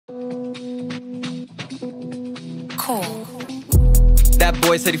koll. That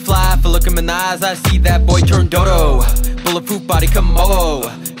boy said he fly, for look him in the eyes, I see that boy turn dodo. Bulletproof body Komodo,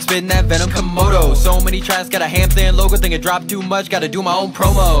 spitting that venom Komodo. So many tries, got a handstand logo, think it dropped too much, gotta do my own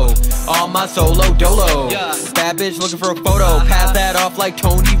promo. On my solo dolo, bad bitch looking for a photo, pass that off like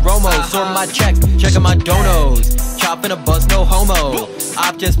Tony Romo. Sorting my checks, checking my donos, chopping a bus, no homo.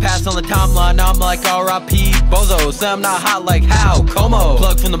 Op just passed on the timeline, I'm like R.I.P. Bozo. Say I'm not hot like how, Como.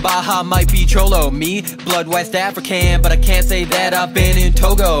 Plug from the Baja might be Cholo. Me, blood West African, but I can't say that I've been in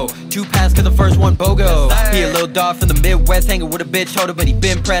Togo. 2 pass cause the first one BOGO. He a little dog from the Midwest, hanging with a bitch, told her but he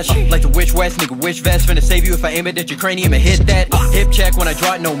been pressed. Like the Wish West, nigga wish vest, finna save you if I aim it at your cranium and hit that. Hip check when I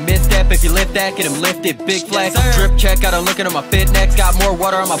draw it, no misstep. If you lift that, get him lifted, big flex. Drip check, got her looking at my fit next. Got more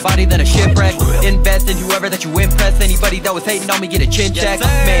water on my body than a shipwreck. Invest in whoever that you impress. Anybody that was hating on me, get a chin check.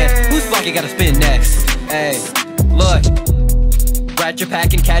 Man, whose block you gotta spin next? Hey, look. Ratchet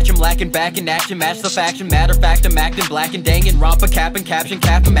pack and catch him lacking back in action. Match the faction, matter fact, I'm acting black and dang and romper capping, caption,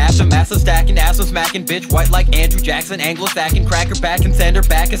 cap him after massive stacking, ass I'm smacking, bitch white like Andrew Jackson, Anglo stacking, cracker back and send her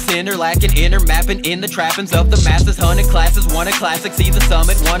back a sinner, lacking inner mapping in the trappings of the masses, 100 classes, want a classic, see the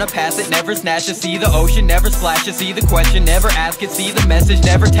summit, wanna pass it, never snatch it, see the ocean, never splash it, see the question, never ask it, see the message,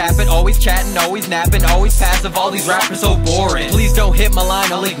 never tap it, always chatting, always napping, always passive, all these rappers so boring, please don't hit my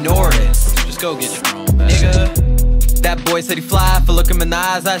line, I'll ignore it, just go get your own bag, nigga. That boy said he fly, for look him in the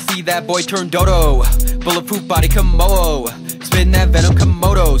eyes, I see that boy turn dodo. Bulletproof body Komodo, spitting that venom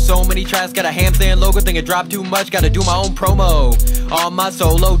Komodo. So many tries, got a handstand logo, think it dropped too much, gotta do my own promo. On my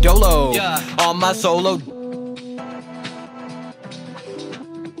solo dolo, on my solo